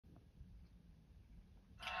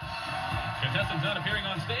contestants not appearing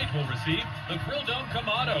on stage will receive the Grill Dome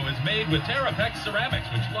Kamado is made with TerraPex ceramics,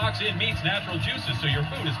 which locks in meat's natural juices so your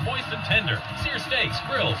food is moist and tender. Sear steaks,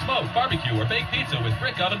 grill, smoke, barbecue, or bake pizza with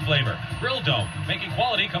brick oven flavor. Grill Dome, making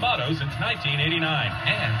quality Kamado since 1989.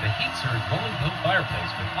 And the Heat Surge rolling glow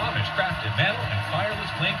fireplace with Amish-crafted mantle and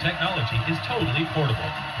fireless flame technology is totally portable,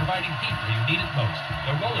 providing heat where you need it most.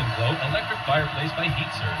 The Rolling Glow electric fireplace by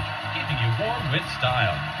Heat Surge, keeping you warm with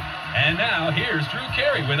style. And now, here's Drew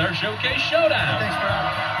Carey with our Showcase Showdown. Thanks for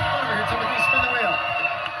having me. Over here, Timothy, spin the wheel.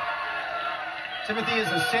 Timothy is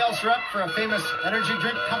a sales rep for a famous energy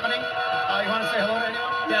drink company. You want to say hello to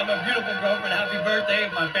anyone? Yeah, my beautiful girlfriend, happy birthday,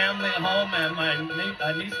 my family at home, and my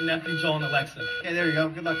niece and nephew, Joel and Alexa. Okay, there you go.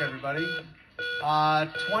 Good luck, everybody.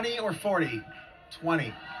 20 or 40?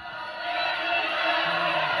 20.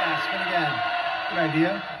 Yeah, spin again. Good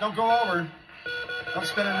idea. Don't go over. Don't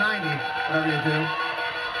spin a 90, whatever you do.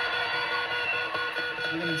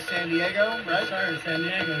 Living in San Diego, right? Sorry, San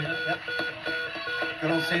Diego, Yep.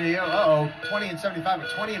 Good old San Diego. Uh-oh. 20 and 75, but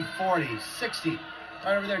 20 and 40. 60.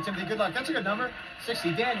 Right over there, Timothy. Good luck. That's a good number.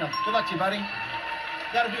 60. Daniel, good luck to you, buddy. You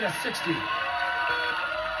got to beat a 60.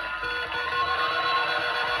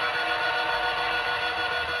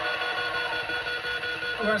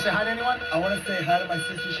 You want to say hi to anyone? I want to say hi to my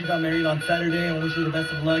sister. She got married on Saturday. I want to wish her the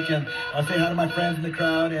best of luck, and I'll say hi to my friends in the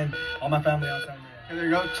crowd and all my family outside. Okay, there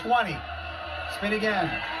you go. 20. Spin again.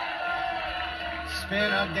 Spin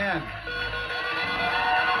again.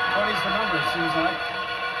 20's the number, it seems like.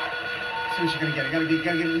 See what you're going to get. You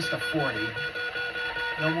gotta get at least a 40.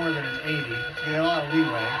 No more than an 80. So you get a lot of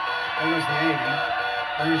leeway. There goes the 80.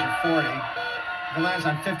 There goes your 40. If it lands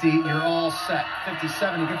on 50, you're all set. 50,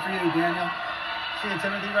 70. Good for you, Daniel. See you,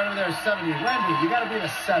 Timothy, right over there. 70. Wendy, you got to beat a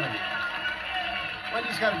 70.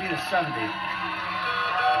 Wendy's got to beat a 70.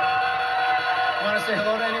 You want to say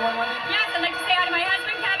hello to anyone, Wendy? Yes, I'd like to say hi to my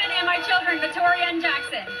husband, Kevin, and my children, Victoria and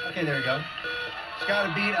Jackson. Okay, there you go. She's got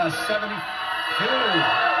to beat a 72.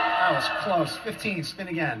 That was close. 15. Spin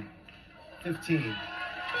again. 15. She's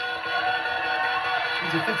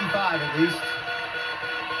a 55 at least.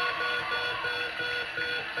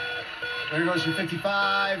 There goes your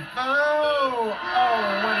 55. Oh,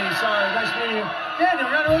 Wendy, sorry. Nice meeting you. Daniel,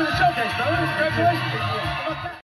 you're on the way to the showcase, brother. Congratulations.